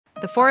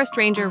The forest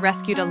ranger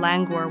rescued a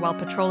langur while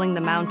patrolling the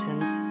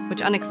mountains,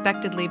 which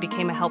unexpectedly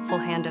became a helpful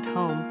hand at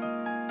home.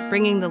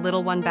 Bringing the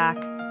little one back,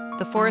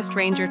 the forest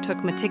ranger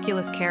took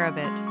meticulous care of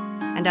it,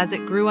 and as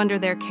it grew under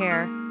their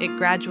care, it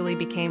gradually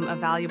became a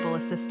valuable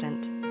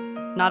assistant.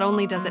 Not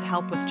only does it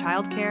help with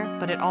childcare,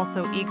 but it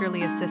also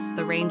eagerly assists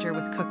the ranger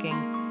with cooking,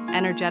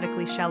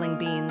 energetically shelling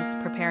beans,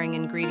 preparing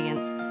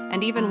ingredients,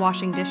 and even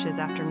washing dishes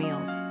after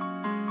meals.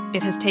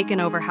 It has taken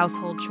over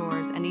household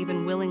chores and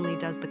even willingly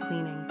does the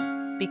cleaning.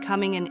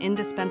 Becoming an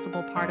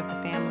indispensable part of the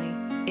family,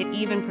 it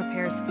even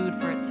prepares food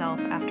for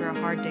itself after a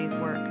hard day's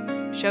work,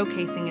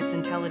 showcasing its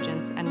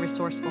intelligence and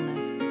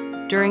resourcefulness.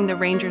 During the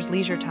ranger's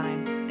leisure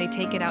time, they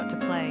take it out to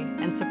play,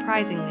 and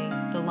surprisingly,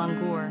 the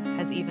langur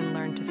has even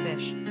learned to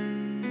fish.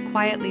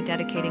 Quietly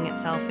dedicating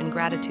itself in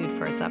gratitude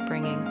for its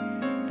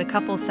upbringing, the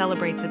couple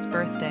celebrates its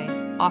birthday,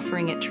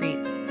 offering it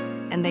treats,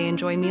 and they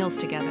enjoy meals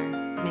together,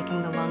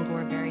 making the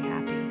langur very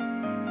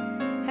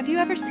happy. Have you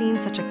ever seen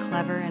such a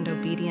clever and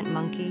obedient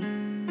monkey?